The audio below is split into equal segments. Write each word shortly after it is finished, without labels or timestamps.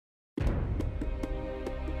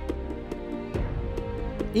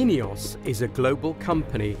INEOS is a global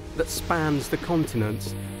company that spans the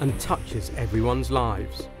continents and touches everyone's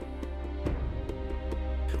lives.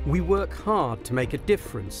 We work hard to make a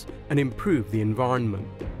difference and improve the environment.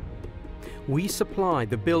 We supply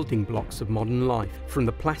the building blocks of modern life, from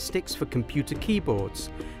the plastics for computer keyboards,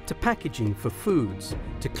 to packaging for foods,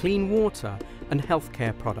 to clean water and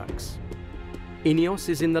healthcare products. INEOS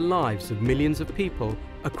is in the lives of millions of people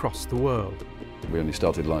across the world. We only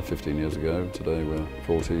started life 15 years ago. Today we're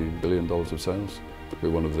 $40 billion of sales. We're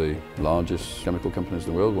one of the largest chemical companies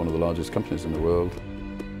in the world, one of the largest companies in the world.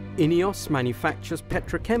 INEOS manufactures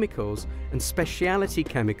petrochemicals and specialty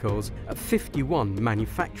chemicals at 51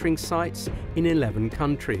 manufacturing sites in 11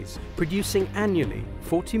 countries, producing annually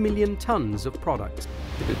 40 million tonnes of products.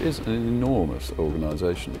 It is an enormous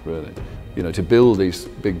organisation, really. You know, to build these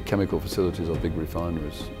big chemical facilities or big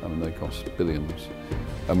refineries, I mean, they cost billions.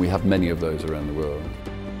 And we have many of those around the world.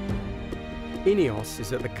 INEOS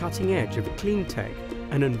is at the cutting edge of clean tech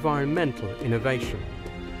and environmental innovation.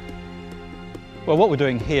 Well, what we're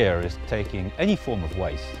doing here is taking any form of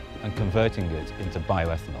waste and converting it into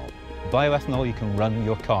bioethanol. Bioethanol you can run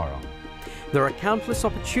your car on. There are countless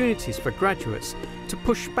opportunities for graduates to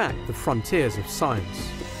push back the frontiers of science.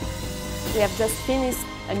 We have just finished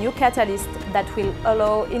a new catalyst that will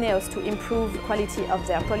allow INEOS to improve the quality of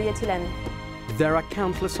their polyethylene. There are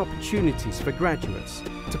countless opportunities for graduates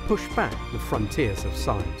to push back the frontiers of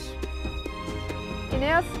science.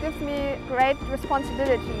 INEOS gives me great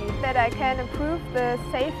responsibility that I can improve the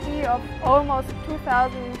safety of almost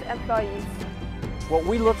 2,000 employees. What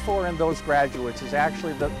we look for in those graduates is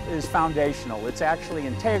actually is foundational. It's actually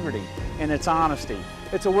integrity and it's honesty.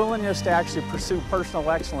 It's a willingness to actually pursue personal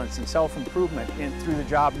excellence and self-improvement through the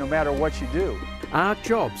job no matter what you do. Our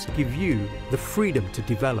jobs give you the freedom to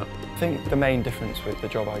develop. I think the main difference with the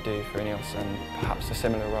job I do for INEOS and perhaps a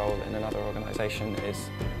similar role in another organisation is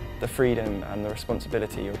the freedom and the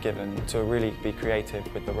responsibility you're given to really be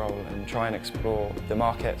creative with the role and try and explore the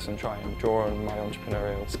markets and try and draw on my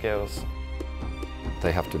entrepreneurial skills.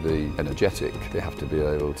 They have to be energetic, they have to be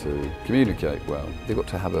able to communicate well. They've got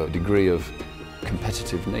to have a degree of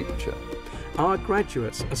competitive nature. Our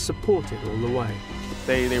graduates are supported all the way.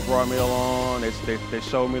 They brought me along, they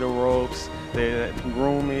showed me the ropes, they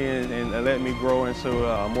groomed me and let me grow into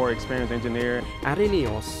a more experienced engineer. At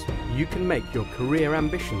INEOS, you can make your career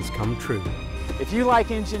ambitions come true. If you like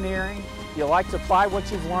engineering, you like to apply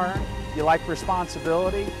what you've learned, you like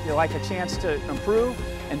responsibility, you like a chance to improve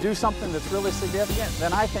and do something that's really significant,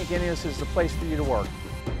 then I think INEOS is the place for you to work.